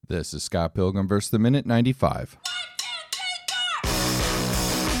This is Scott Pilgrim vs. the Minute 95.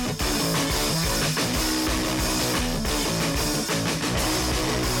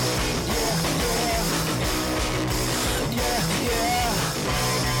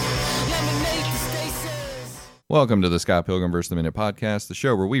 Welcome to the Scott Pilgrim vs. the Minute podcast, the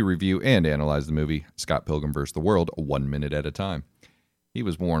show where we review and analyze the movie Scott Pilgrim vs. the World 1 minute at a time. He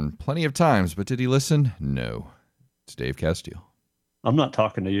was warned plenty of times, but did he listen? No. It's Dave Castile. I'm not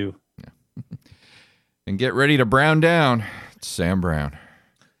talking to you. Yeah. And get ready to brown down. It's Sam Brown.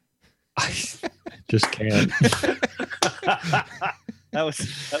 I just can't. That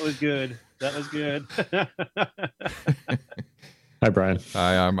was good. That was good. Hi, Brian.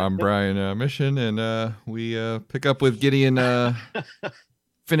 Hi, I'm Brian Mission, and we pick up with Gideon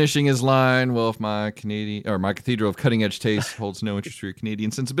finishing his line. Well, if my cathedral of cutting edge taste holds no interest for your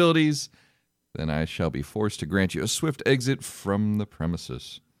Canadian sensibilities, then I shall be forced to grant you a swift exit from the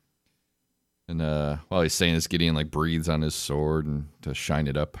premises. And while he's saying this, Gideon breathes on his sword and to shine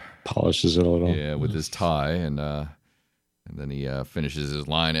it up, polishes it a little, with his tie, and then he finishes his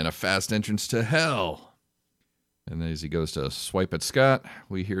line in a fast entrance to hell. And as he goes to swipe at Scott,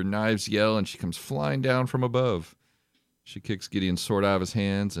 we hear Knives yell, and she comes flying down from above. She kicks Gideon's sword out of his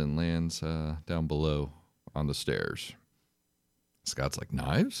hands and lands down below on the stairs. Scott's like,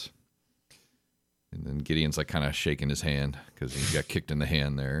 Knives? And then Gideon's kind of shaking his hand because he got kicked in the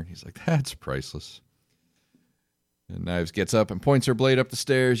hand there. He's like, that's priceless. And Knives gets up and points her blade up the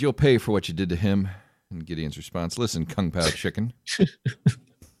stairs. You'll pay for what you did to him. And Gideon's response, listen, Kung Pao chicken.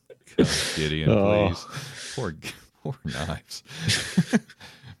 God, Gideon, please. Poor Knives.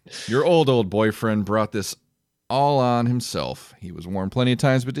 Your old boyfriend brought this all on himself. He was warned plenty of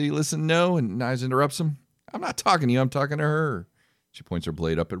times, but did he listen? No. And Knives interrupts him. I'm not talking to you. I'm talking to her. She points her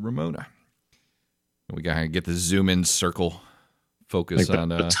blade up at Ramona. And we gotta get the zoom in circle focus on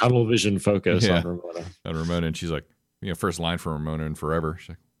the tunnel vision focus on Ramona. On Ramona, and she's like, first line for Ramona in forever. She's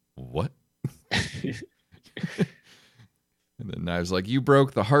like, what? And then Knives like, you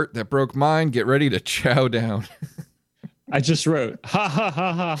broke the heart that broke mine. Get ready to chow down. I just wrote, ha, ha,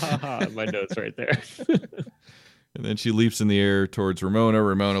 ha, ha, ha, ha, in my notes right there. And then she leaps in the air towards Ramona.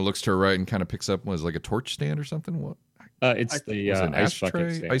 Ramona looks to her right and kind of picks up, was like a torch stand or something? What? It's the ice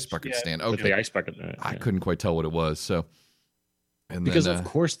bucket stand. Ice bucket stand. Okay. With the ice bucket. I couldn't quite tell what it was. So, and because then, of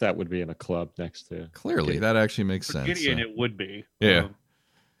course that would be in a club next to. Clearly, that actually makes sense. Gideon, it would be. Yeah.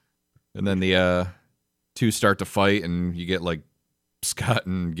 And then the two start to fight, and you get Scott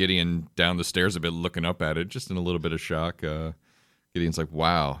and Gideon down the stairs a bit, looking up at it, just in a little bit of shock. Gideon's like,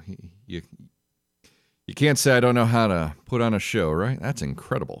 "Wow, you can't say I don't know how to put on a show, right? That's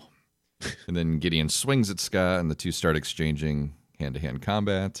incredible." And then Gideon swings at Scott, and the two start exchanging hand-to-hand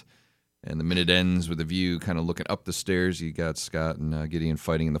combat. And the minute ends with a view kind of looking up the stairs. You got Scott and Gideon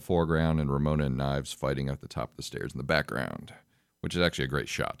fighting in the foreground, and Ramona and Knives fighting at the top of the stairs in the background, which is actually a great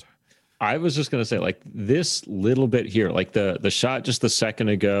shot. I was just going to say, this little bit here, the shot just a second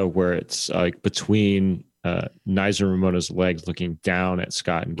ago where it's between Knives and Ramona's legs looking down at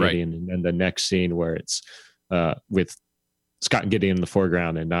Scott and Gideon, right. And then the next scene where it's with Scott and Gideon in the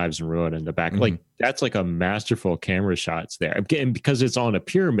foreground and Knives and Ramona in the back. Mm-hmm. That's a masterful camera shots there. And because it's on a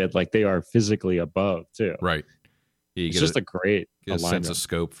pyramid, they are physically above too. Right. It's just a great sense of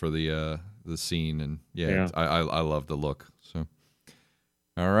scope for the scene. And I love the look. So,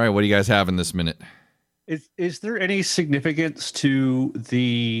 all right. What do you guys have in this minute? Is there any significance to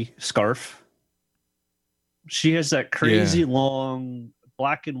the scarf? She has that crazy long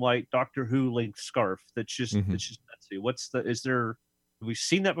black and white Doctor Who length scarf that's just nutsy. Have we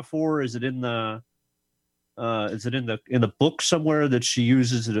seen that before? Is it in the book somewhere that she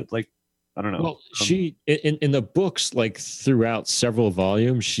uses it I don't know. Well, she in the books, throughout several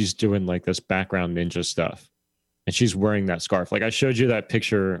volumes, she's doing this background ninja stuff. And she's wearing that scarf. I showed you that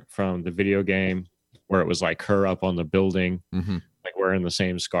picture from the video game where it was her up on the building, wearing the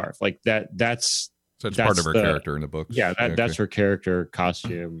same scarf. That's part of her character in the books. Yeah, that's her character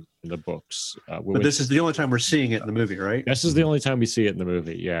costume in the books. But this is the only time we're seeing it in the movie, right? This is the only time we see it in the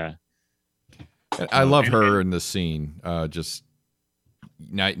movie, yeah. I love her in this scene. Just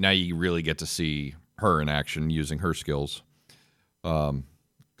now you really get to see her in action using her skills. Because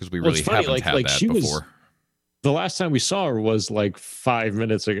we really haven't had that before. The last time we saw her was 5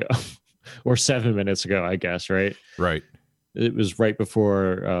 minutes ago or 7 minutes ago, I guess, right? Right. It was right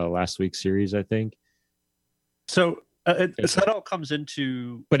before last week's series, I think. So that all comes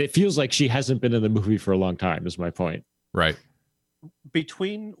into... But it feels like she hasn't been in the movie for a long time, is my point. Right.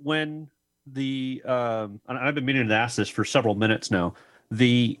 Between when and I've been meaning to ask this for several minutes now,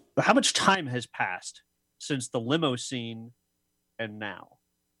 how much time has passed since the limo scene and now?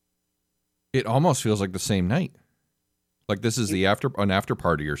 It almost feels like the same night. Like this is the an after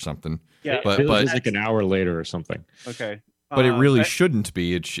party or something. Yeah, it feels like an hour later or something. Okay. But it really shouldn't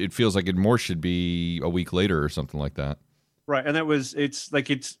be. It feels like it more should be a week later or something like that. Right, and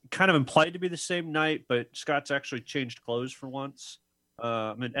it's kind of implied to be the same night, but Scott's actually changed clothes for once.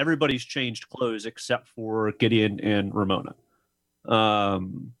 I mean, everybody's changed clothes except for Gideon and Ramona.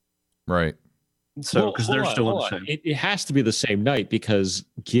 Right. So because they're still in the same. It has to be the same night because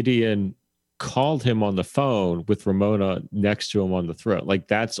Gideon called him on the phone with Ramona next to him on the throat. Like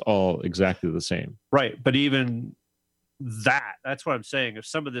that's all exactly the same. Right, but even that's what I'm saying. If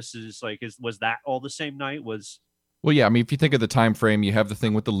some of this is was that all the same night? Well, yeah. I mean, if you think of the time frame, you have the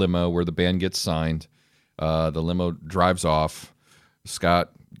thing with the limo where the band gets signed. The limo drives off.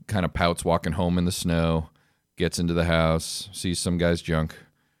 Scott kind of pouts walking home in the snow, gets into the house, sees some guy's junk,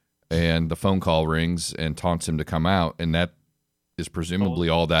 and the phone call rings and taunts him to come out, and that is presumably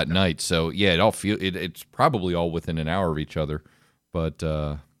all that night. So yeah, it's probably all within an hour of each other. But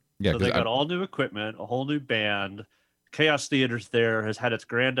yeah, so they got all new equipment, a whole new band. Chaos Theater's there, has had its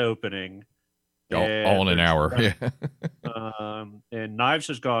grand opening. All in an hour. Yeah. And Knives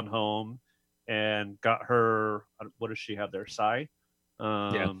has gone home and got her. What does she have there? Psy.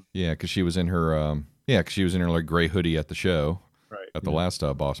 Yeah, because she was in her. Because she was in her like gray hoodie at the show. Right. At the last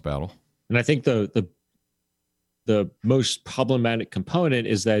boss battle. And I think the most problematic component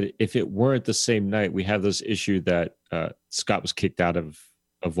is that if it weren't the same night, we have this issue that Scott was kicked out of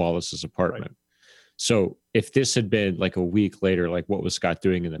Wallace's apartment. Right. So if this had been like a week later, like what was Scott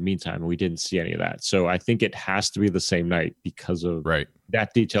doing in the meantime? We didn't see any of that. So I think it has to be the same night because of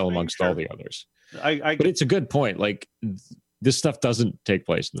that detail amongst all the others. But it's a good point. Like this stuff doesn't take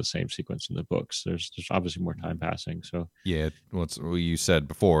place in the same sequence in the books. There's obviously more time passing. So yeah, what you said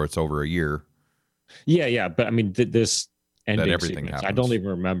before, it's over a year. Yeah. But I mean, this ending that everything sequence, happens. I don't even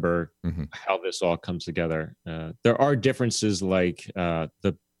remember how this all comes together. There are differences, like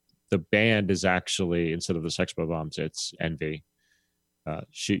the band is actually, instead of the Sex Bob-ombs, it's Envy.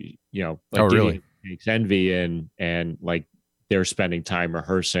 She, really? Takes Envy in, and like they're spending time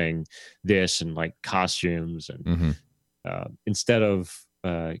rehearsing this and like costumes, and instead of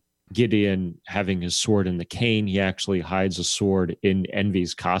Gideon having his sword in the cane, he actually hides a sword in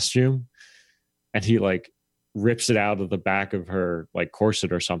Envy's costume, and he like rips it out of the back of her like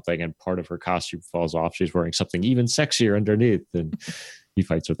corset or something, and part of her costume falls off. She's wearing something even sexier underneath, and he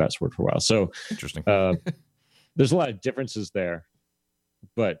fights with that sword for a while. So interesting. There's a lot of differences there,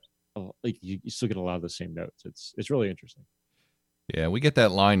 but like you still get a lot of the same notes. It's really interesting. Yeah, we get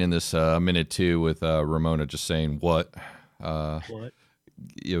that line in this minute too with Ramona just saying what, to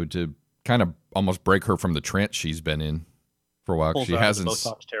kind of almost break her from the trance she's been in for a while. She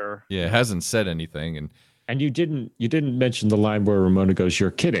hasn't said anything, and you didn't mention the line where Ramona goes,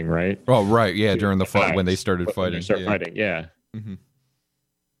 "You're kidding, right?" Oh, right, yeah, during the fight when they started fighting. Fighting, yeah. Mm-hmm.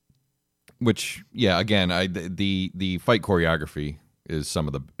 Which, yeah, again, the fight choreography is some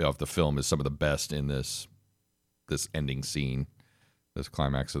of the film is some of the best in this ending scene, this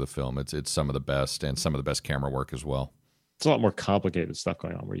climax of the film. It's some of the best, and some of the best camera work as well. It's a lot more complicated stuff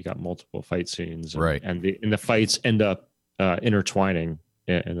going on where you got multiple fight scenes, right? And the fights end up intertwining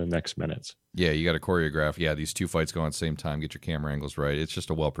in the next minutes. Yeah, you got to choreograph. Yeah, these two fights go on at the same time. Get your camera angles right. It's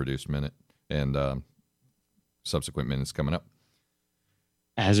just a well-produced minute, and subsequent minutes coming up.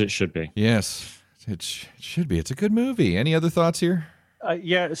 As it should be. Yes, it should be. It's a good movie. Any other thoughts here?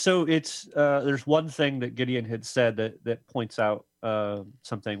 Yeah, so it's there's one thing that Gideon had said that points out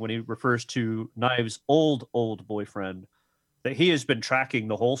something when he refers to Knives' old boyfriend, that he has been tracking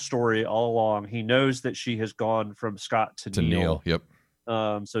the whole story all along. He knows that she has gone from Scott to Neil. Yep.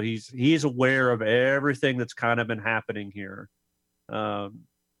 So he's aware of everything that's kind of been happening here.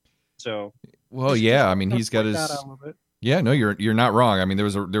 So well, yeah, I mean, he's got his. Yeah, no, you're not wrong. I mean, there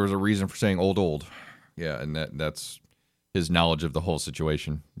was a reason for saying old. Yeah, and that's his knowledge of the whole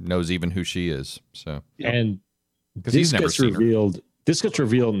situation. Knows even who she is. So and because he's never seen her. This gets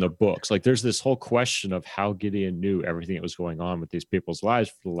revealed in the books. Like there's this whole question of how Gideon knew everything that was going on with these people's lives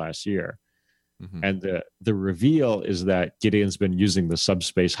for the last year. Mm-hmm. And the reveal is that Gideon's been using the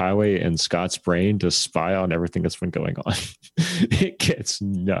subspace highway in Scott's brain to spy on everything that's been going on. It gets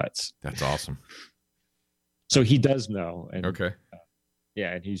nuts. That's awesome. So he does know. And, okay.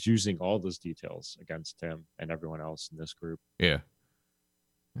 Yeah, and he's using all those details against him and everyone else in this group. Yeah.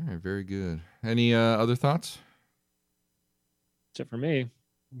 All right, very good. Any other thoughts? That's it for me.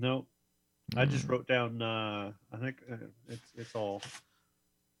 No. I just wrote down, I think it's all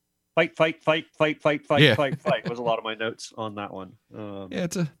fight yeah. fight was a lot of my notes on that one. Yeah,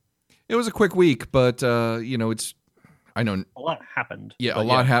 it was a quick week, but I know a lot happened. Yeah, a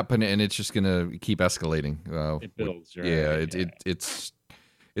lot happened, and it's just gonna keep escalating. It builds, right? Yeah,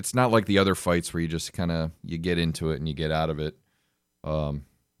 it's not like the other fights where you just you get into it and you get out of it.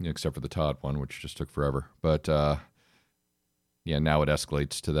 Except for the Todd one, which just took forever. But now it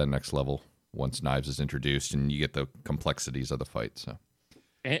escalates to that next level once Knives is introduced, and you get the complexities of the fight. So,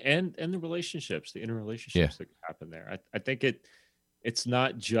 and the relationships, the interrelationships that happen there. I think it's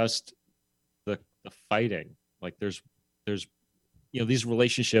not just the fighting. Like there's these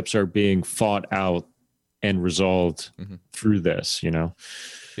relationships are being fought out and resolved through this. Yep.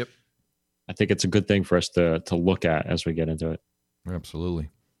 I think it's a good thing for us to look at as we get into it. Absolutely.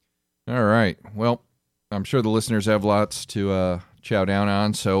 All right. Well, I'm sure the listeners have lots to chow down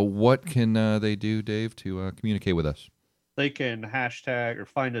on. So what can they do, Dave, to communicate with us? They can hashtag or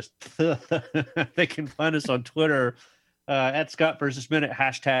find us. They can find us on Twitter at Scott versus Minute,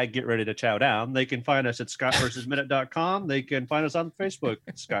 hashtag get ready to chow down. They can find us at scottversusminute.com. They can find us on Facebook,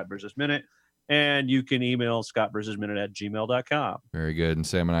 Scott versus Minute. And you can email scottversusminute@gmail.com. Very good. And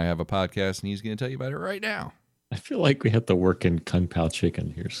Sam and I have a podcast, and he's going to tell you about it right now. I feel like we have to work in Kung Pao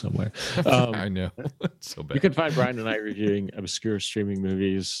Chicken here somewhere. I know. It's so bad. You can find Brian and I reviewing obscure streaming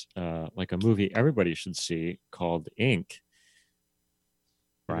movies, like a movie everybody should see called Ink.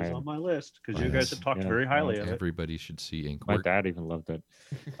 Brian. It was on my list because you guys have talked very highly of it. Everybody should see Ink. My dad even loved it.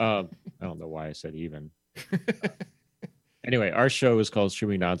 I don't know why I said even. Anyway, our show is called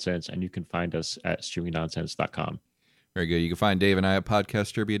Streaming Nonsense, and you can find us at streamingnonsense.com. Very good. You can find Dave and I at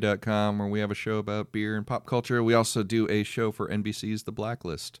podcastderbia.com, where we have a show about beer and pop culture. We also do a show for NBC's The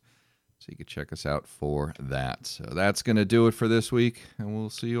Blacklist, so you can check us out for that. So that's going to do it for this week, and we'll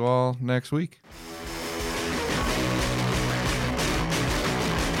see you all next week.